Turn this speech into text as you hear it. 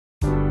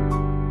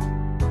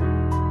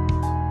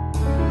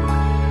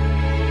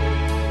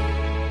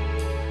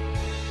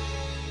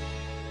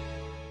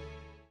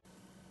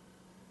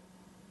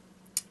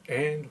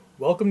And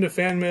welcome to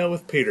FanMail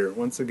with Peter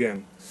once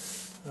again.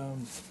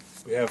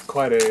 We have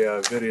quite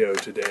a video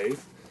today,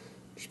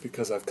 just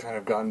because I've kind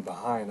of gotten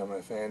behind on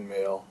my fan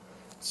mail.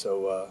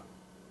 So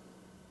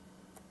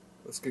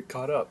let's get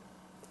caught up.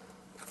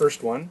 The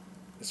first one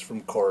is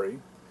from Corey.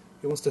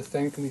 He wants to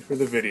thank me for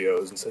the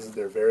videos and says that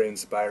they're very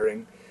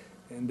inspiring.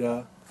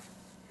 And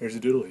here's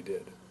a doodle he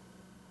did.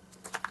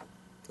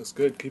 Looks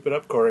good. Keep it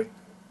up, Corey.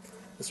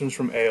 This one's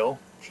from Ale.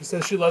 She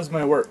says she loves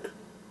my work.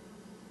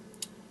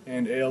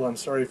 And Ale, I'm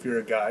sorry if you're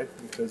a guy,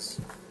 because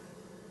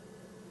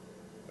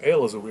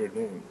Ale is a weird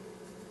name.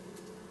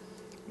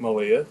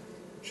 Malia,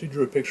 she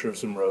drew a picture of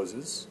some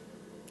roses.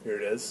 Here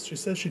it is. She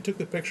says she took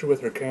the picture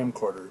with her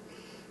camcorder,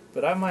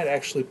 but I might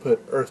actually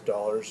put Earth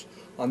dollars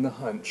on the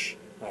hunch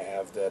I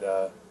have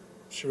that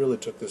she really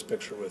took this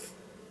picture with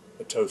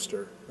a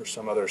toaster or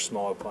some other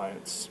small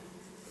appliance.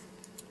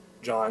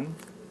 John,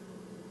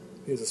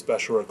 he has a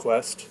special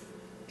request.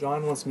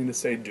 John wants me to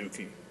say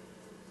Dookie.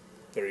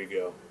 There you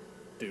go.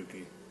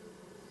 Dookie.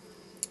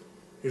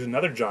 Here's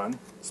another John,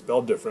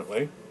 spelled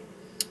differently.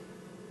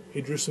 He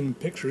drew some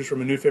pictures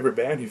from a new favorite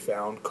band he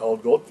found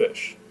called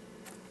Goldfish.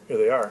 Here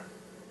they are.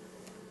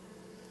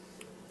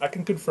 I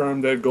can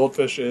confirm that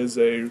Goldfish is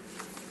a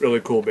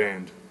really cool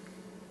band.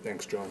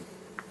 Thanks, John.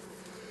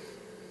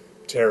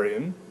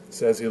 Terrian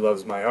says he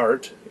loves my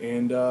art,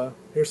 and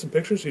here's some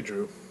pictures he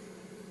drew.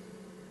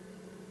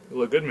 You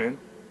look good, man.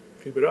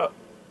 Keep it up.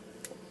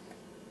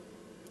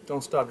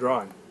 Don't stop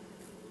drawing.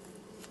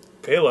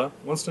 Kayla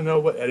wants to know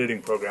what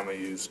editing program I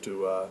use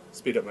to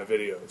speed up my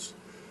videos.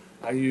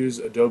 I use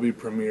Adobe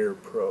Premiere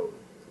Pro.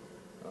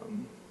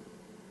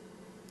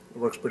 It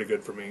works pretty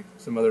good for me.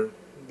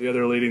 The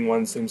other leading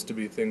one seems to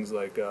be things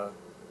like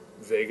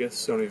Vegas,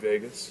 Sony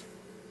Vegas,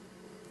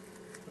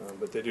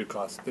 but they do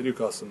cost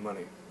some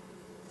money.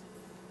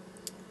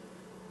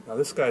 Now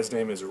this guy's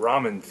name is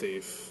Ramen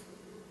Thief.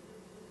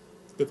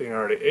 Good thing I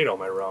already ate all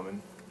my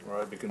ramen, or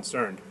I'd be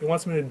concerned. He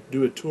wants me to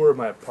do a tour of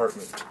my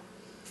apartment.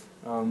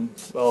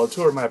 Well, a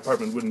tour of my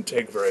apartment wouldn't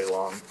take very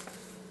long,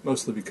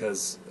 mostly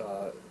because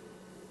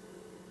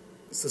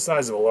it's the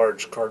size of a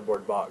large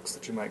cardboard box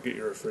that you might get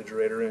your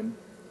refrigerator in.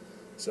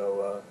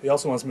 So he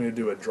also wants me to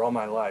do a Draw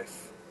My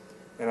Life,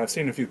 and I've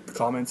seen a few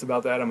comments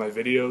about that on my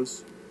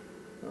videos.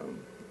 I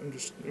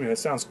mean, it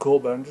sounds cool,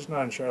 but I'm just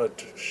not entirely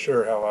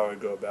sure how I would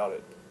go about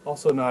it.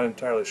 Also, not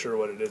entirely sure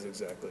what it is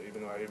exactly,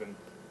 even though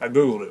I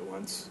googled it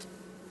once.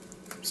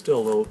 I'm still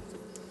a little.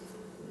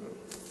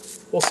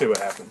 We'll see what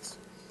happens.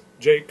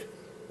 Jake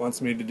wants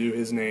me to do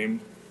his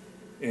name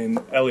in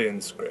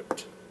Alien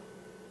script.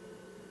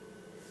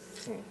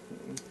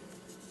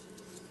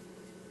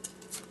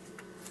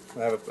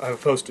 I have a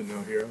post-it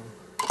note here.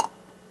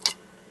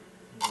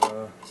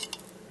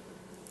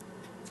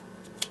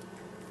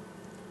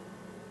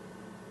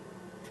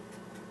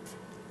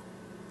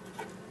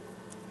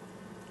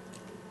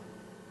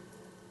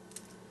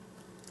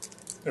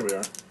 There we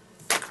are.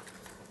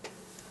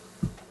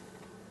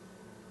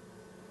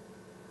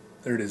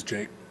 There it is,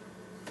 Jake.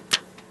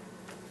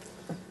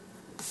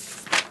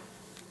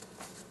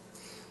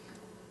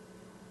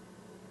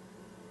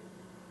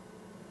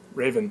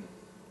 Raven.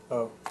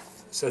 Oh, it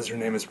says her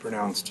name is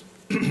pronounced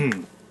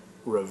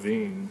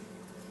Ravine.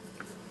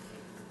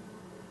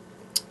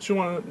 She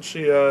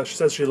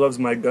says she loves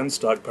my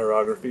gunstock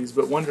pyrographies,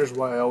 but wonders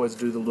why I always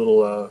do the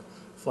little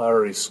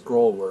flowery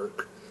scroll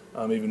work,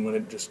 even when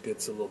it just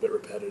gets a little bit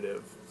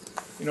repetitive.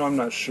 You know, I'm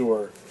not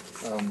sure.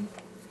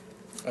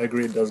 I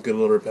agree it does get a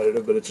little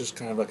repetitive, but it's just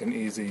kind of like an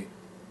easy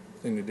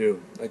thing to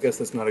do. I guess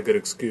that's not a good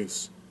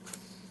excuse.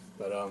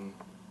 But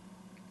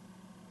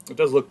it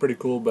does look pretty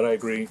cool, but I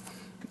agree.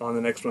 On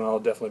the next one, I'll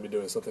definitely be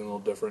doing something a little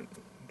different.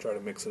 Try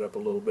to mix it up a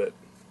little bit.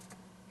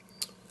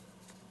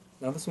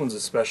 Now this one's a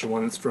special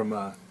one. It's from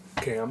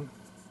Cam,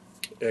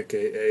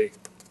 a.k.a.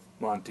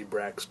 Monty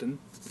Braxton,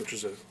 which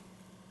is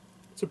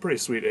it's a pretty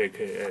sweet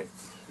a.k.a.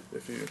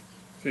 if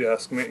you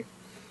ask me.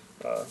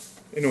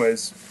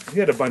 Anyways, he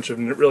had a bunch of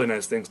really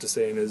nice things to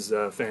say in his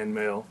fan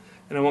mail,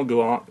 and I won't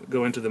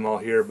go into them all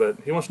here. But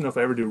he wants to know if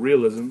I ever do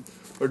realism,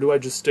 or do I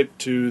just stick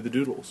to the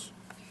doodles.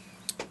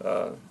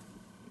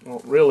 Well,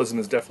 realism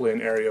is definitely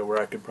an area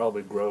where I could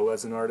probably grow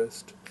as an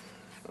artist.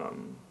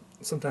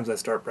 Sometimes I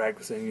start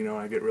practicing, you know,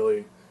 I get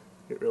really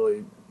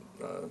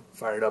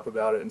fired up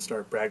about it and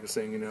start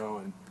practicing, you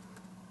know,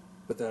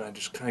 but then I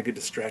just kind of get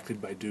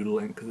distracted by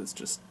doodling because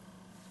it's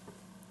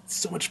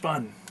so much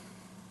fun.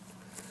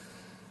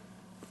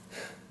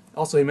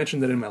 Also, he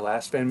mentioned that in my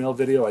last fan mail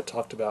video I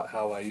talked about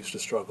how I used to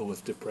struggle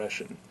with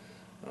depression,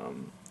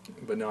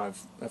 but now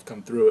I've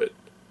come through it.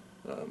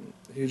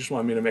 He just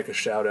wanted me to make a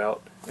shout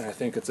out, and I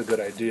think it's a good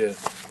idea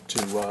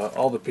to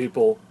all the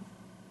people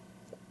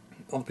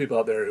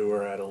out there who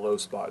are at a low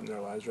spot in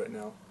their lives right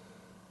now.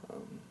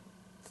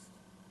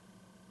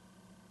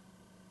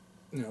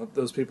 You know,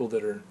 those people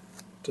that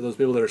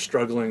are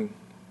struggling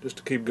just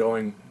to keep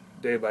going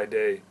day by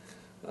day.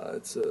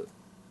 It's a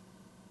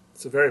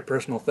very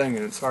personal thing,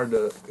 and it's hard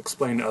to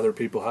explain to other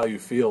people how you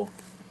feel.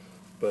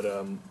 But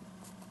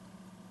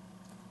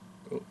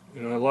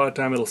you know, a lot of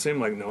time it'll seem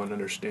like no one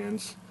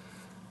understands.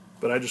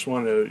 But I just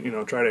want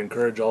to, try to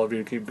encourage all of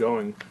you to keep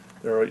going.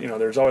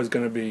 There's always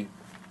going to be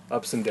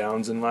ups and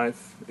downs in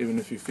life, even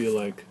if you feel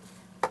like,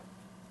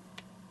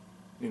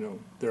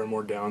 there are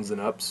more downs than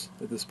ups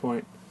at this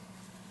point.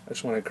 I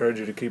just want to encourage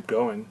you to keep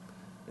going,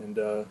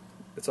 and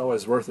it's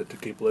always worth it to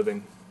keep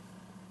living.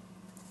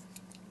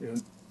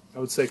 I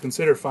would say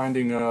consider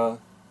finding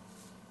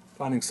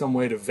some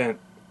way to vent.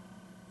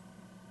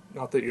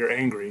 Not that you're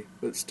angry,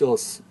 but still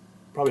it's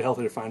probably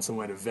healthy to find some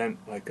way to vent,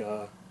 like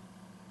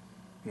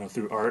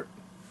through art.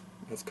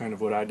 That's kind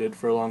of what I did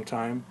for a long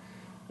time,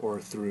 or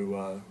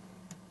through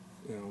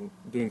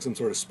doing some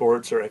sort of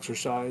sports or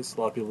exercise.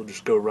 A lot of people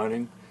just go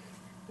running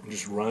and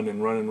just run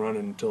and run and run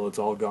until it's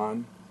all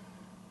gone.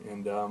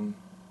 And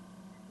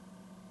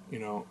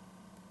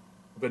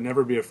but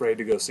never be afraid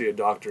to go see a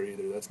doctor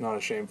either. That's not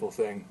a shameful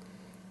thing.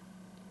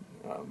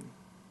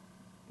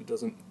 It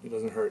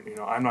doesn't hurt.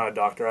 I'm not a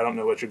doctor. I don't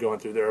know what you're going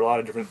through. There are a lot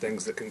of different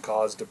things that can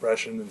cause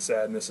depression and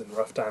sadness and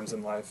rough times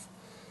in life.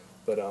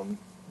 But I'm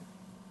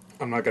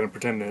not going to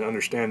pretend to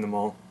understand them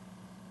all.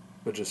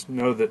 But just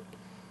know that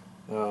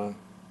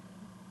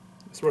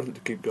it's worth it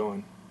to keep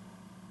going.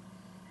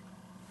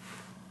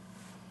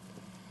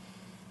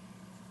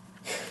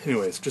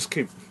 Anyways, just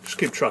keep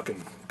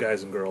trucking,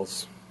 guys and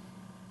girls.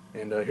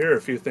 And here are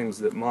a few things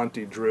that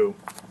Monty drew.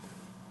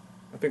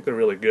 I think they're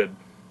really good.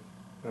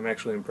 I'm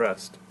actually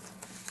impressed.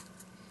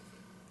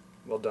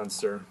 Well done,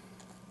 sir.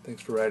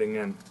 Thanks for writing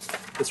in.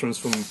 This one's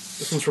from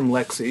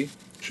Lexi.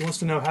 She wants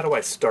to know, how do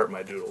I start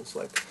my doodles?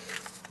 Like,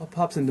 what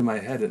pops into my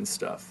head and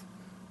stuff?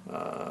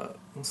 Well,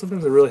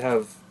 sometimes I really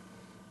have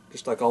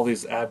just like all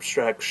these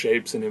abstract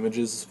shapes and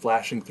images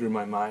flashing through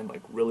my mind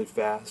like really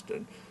fast,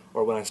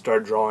 or when I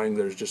start drawing,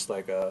 there's just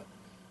like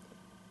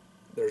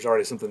there's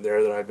already something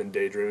there that I've been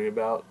daydreaming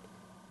about.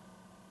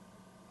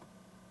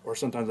 Or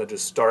sometimes I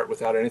just start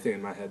without anything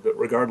in my head, but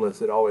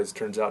regardless, it always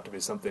turns out to be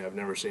something I've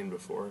never seen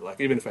before. Like,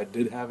 even if I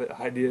did have an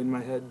idea in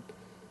my head,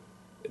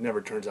 it never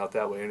turns out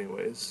that way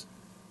anyways.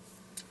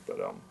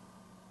 But, I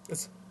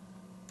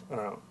don't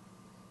know.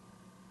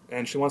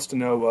 And she wants to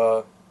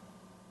know,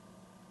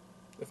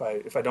 if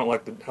I don't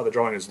like how the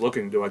drawing is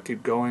looking, do I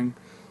keep going,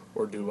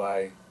 or do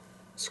I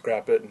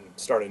scrap it and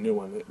start a new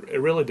one?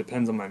 It really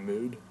depends on my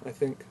mood, I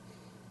think.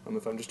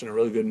 If I'm just in a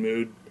really good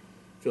mood,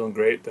 feeling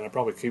great, then I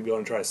probably keep going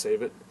and try to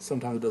save it.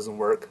 Sometimes it doesn't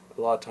work.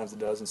 A lot of times it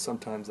does, and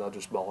sometimes I'll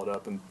just ball it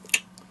up and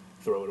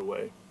throw it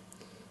away.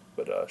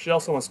 But she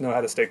also wants to know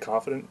how to stay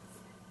confident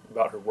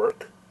about her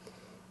work.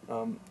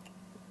 Well,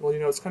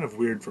 it's kind of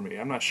weird for me.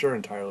 I'm not sure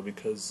entirely,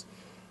 because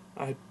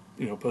I,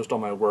 post all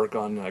my work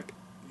on like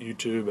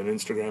YouTube and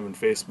Instagram and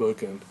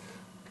Facebook, and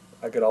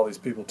I get all these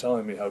people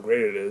telling me how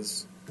great it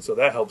is. So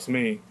that helps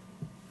me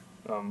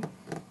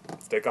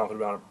stay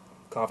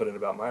confident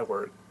about my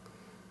work.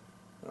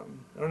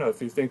 I don't know,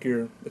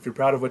 if you're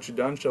proud of what you've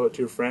done, show it to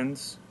your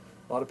friends.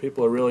 A lot of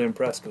people are really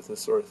impressed with this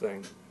sort of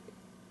thing.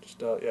 Just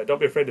don't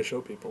be afraid to show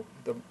people.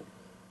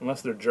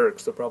 Unless they're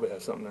jerks, they'll probably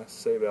have something nice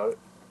to say about it,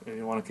 and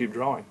you want to keep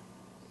drawing.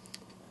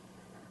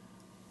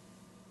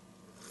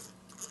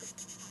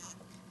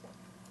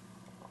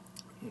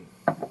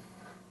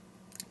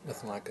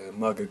 Nothing like a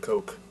mug of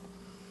Coke.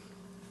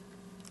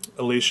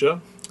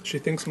 Alicia, she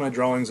thinks my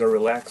drawings are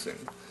relaxing,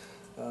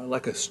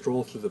 like a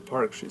stroll through the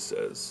park, she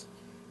says.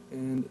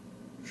 And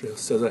she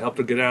says I helped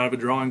her get out of a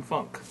drawing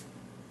funk.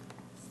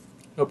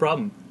 No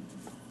problem.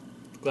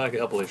 Glad I could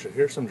help Alicia.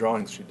 Here's some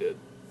drawings she did.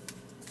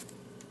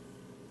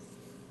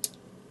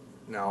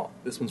 Now,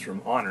 this one's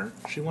from Honor.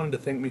 She wanted to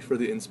thank me for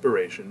the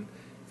inspiration,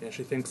 and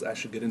she thinks I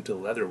should get into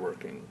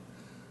leatherworking.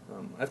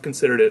 I've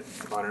considered it,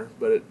 Honor,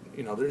 but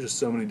there's just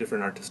so many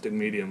different artistic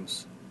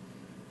mediums,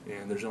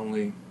 and there's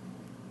only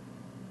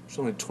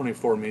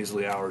 24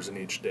 measly hours in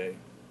each day.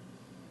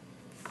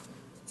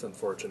 It's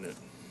unfortunate.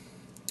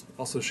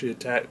 Also, she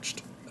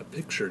attached a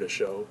picture to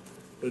show,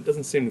 but it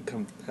doesn't seem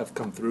to have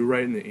come through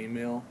right in the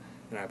email,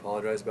 and I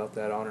apologize about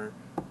that, Honor.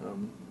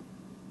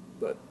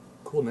 But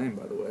cool name,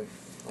 by the way.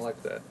 I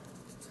like that.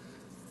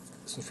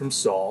 This is from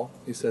Saul.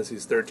 He says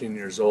he's 13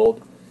 years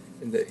old,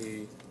 and that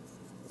he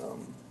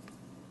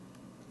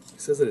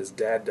says that his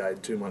dad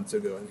died 2 months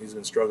ago, and he's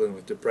been struggling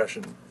with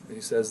depression. And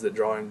he says that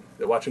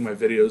watching my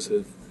videos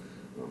have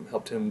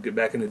helped him get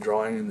back into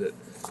drawing, and that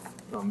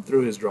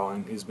through his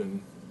drawing, he's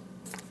been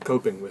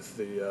coping with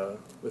the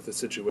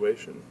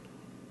situation.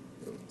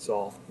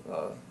 Saul,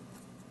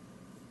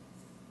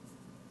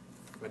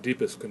 my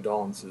deepest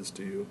condolences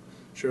to you.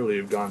 Surely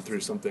you've gone through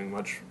something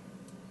much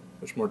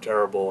more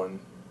terrible, and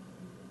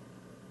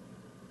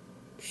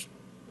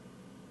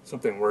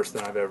something worse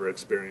than I've ever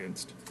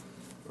experienced.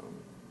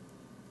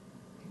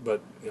 But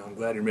I'm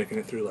glad you're making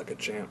it through like a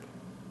champ.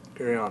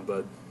 Carry on,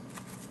 bud.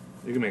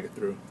 You can make it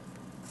through.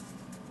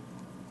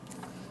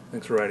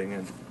 Thanks for writing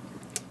in.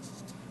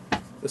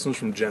 This one's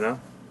from Jenna.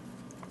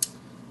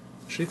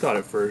 She thought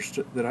at first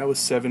that I was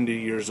 70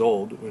 years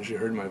old when she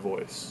heard my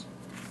voice.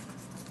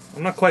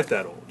 I'm not quite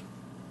that old.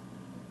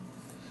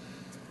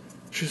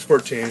 She's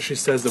 14. She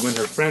says that when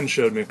her friend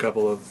showed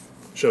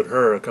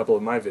her a couple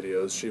of my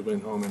videos, she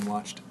went home and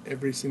watched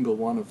every single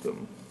one of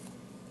them.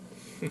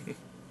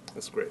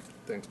 That's great.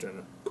 Thanks,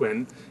 Jenna.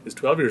 Quinn is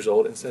 12 years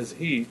old and says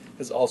he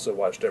has also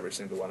watched every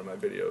single one of my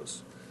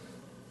videos.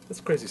 That's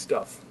crazy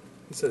stuff.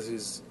 He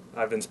says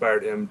I've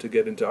inspired him to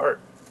get into art.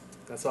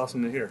 That's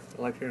awesome to hear.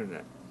 I like hearing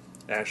that.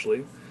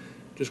 Ashley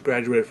just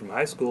graduated from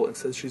high school and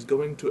says she's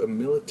going to a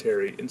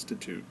military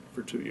institute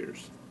for 2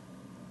 years.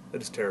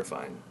 That is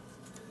terrifying.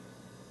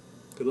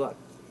 Good luck.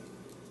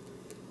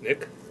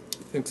 Nick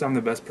thinks I'm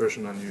the best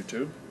person on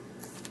YouTube.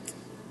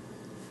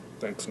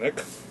 Thanks,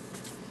 Nick.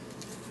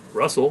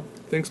 Russell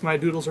thinks my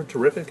doodles are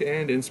terrific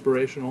and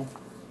inspirational.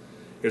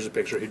 Here's a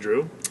picture he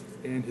drew,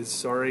 and he's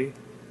sorry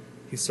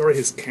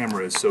his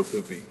camera is so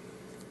poopy.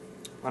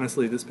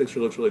 Honestly, this picture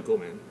looks really cool,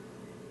 man.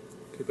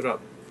 Keep it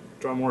up.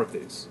 Draw more of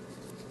these.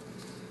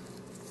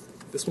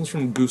 This one's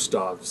from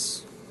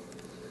Gustav's.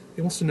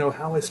 He wants to know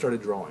how I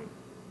started drawing.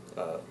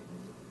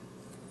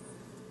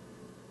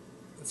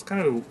 It's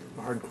kind of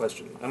a hard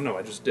question. I don't know,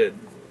 I just did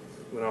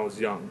when I was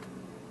young.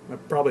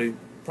 Probably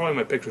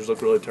my pictures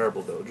look really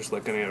terrible, though, just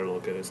like any other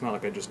look at it. It's not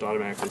like I just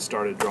automatically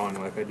started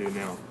drawing like I do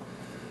now.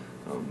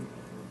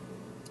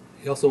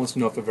 He also wants to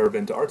know if I've ever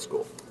been to art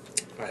school.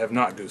 I have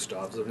not,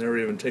 Gustav's. I've never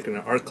even taken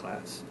an art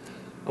class.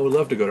 I would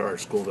love to go to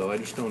art school, though. I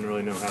just don't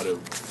really know how to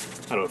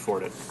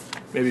afford it.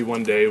 Maybe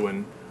one day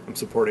when I'm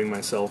supporting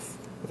myself,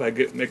 if I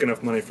make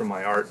enough money from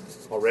my art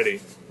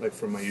already, like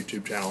from my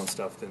YouTube channel and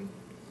stuff, then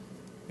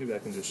maybe I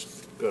can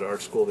just go to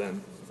art school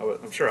then.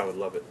 I'm sure I would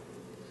love it.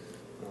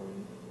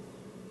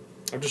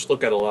 I've just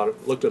looked at a lot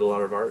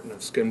of art, and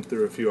I've skimmed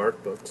through a few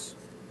art books.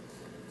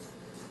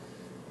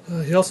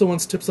 He also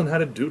wants tips on how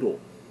to doodle.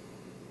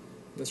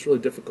 That's really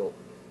difficult.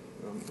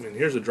 And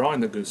here's a drawing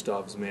that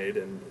Gustav's made,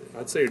 and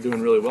I'd say you're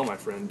doing really well, my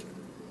friend.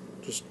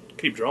 Just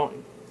keep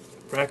drawing.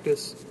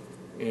 Practice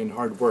and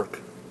hard work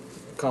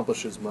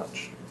accomplishes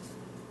much.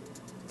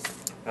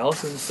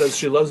 Allison says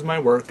she loves my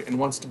work and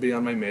wants to be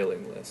on my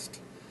mailing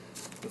list.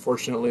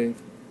 Unfortunately,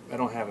 I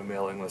don't have a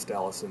mailing list,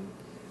 Allison,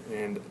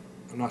 and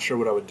I'm not sure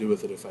what I would do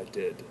with it if I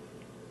did.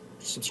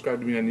 Just subscribe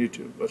to me on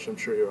YouTube, which I'm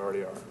sure you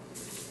already are.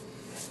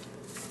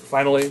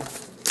 Finally,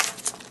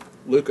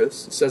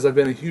 Lucas says I've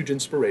been a huge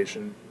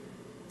inspiration,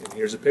 and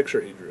here's a picture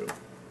he drew.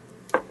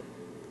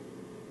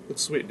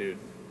 Looks sweet, dude.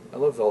 I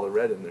love all the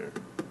red in there.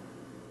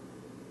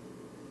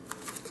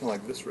 Kind of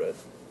like this red.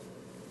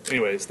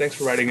 Anyways, thanks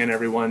for writing in,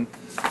 everyone.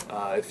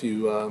 If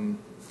you want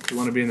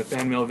to be in the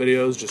fan mail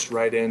videos, just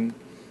write in.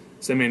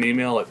 Send me an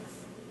email at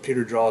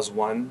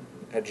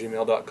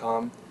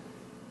peterdraws1@gmail.com,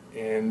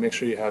 and make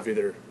sure you have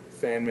either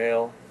fan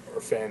mail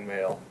or fan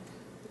mail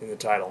in the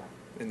title,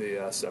 in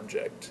the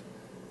subject.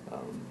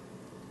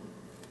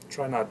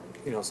 Try not,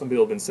 some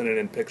people have been sending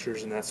in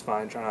pictures, and that's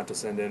fine. Try not to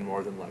send in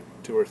more than like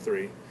 2 or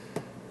 3.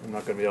 I'm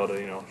not going to be able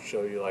to,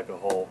 show you like a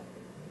whole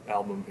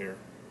album here.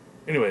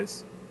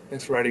 Anyways,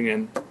 thanks for writing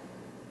in,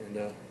 and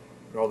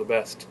you're all the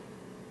best.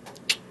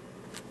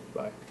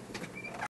 Bye.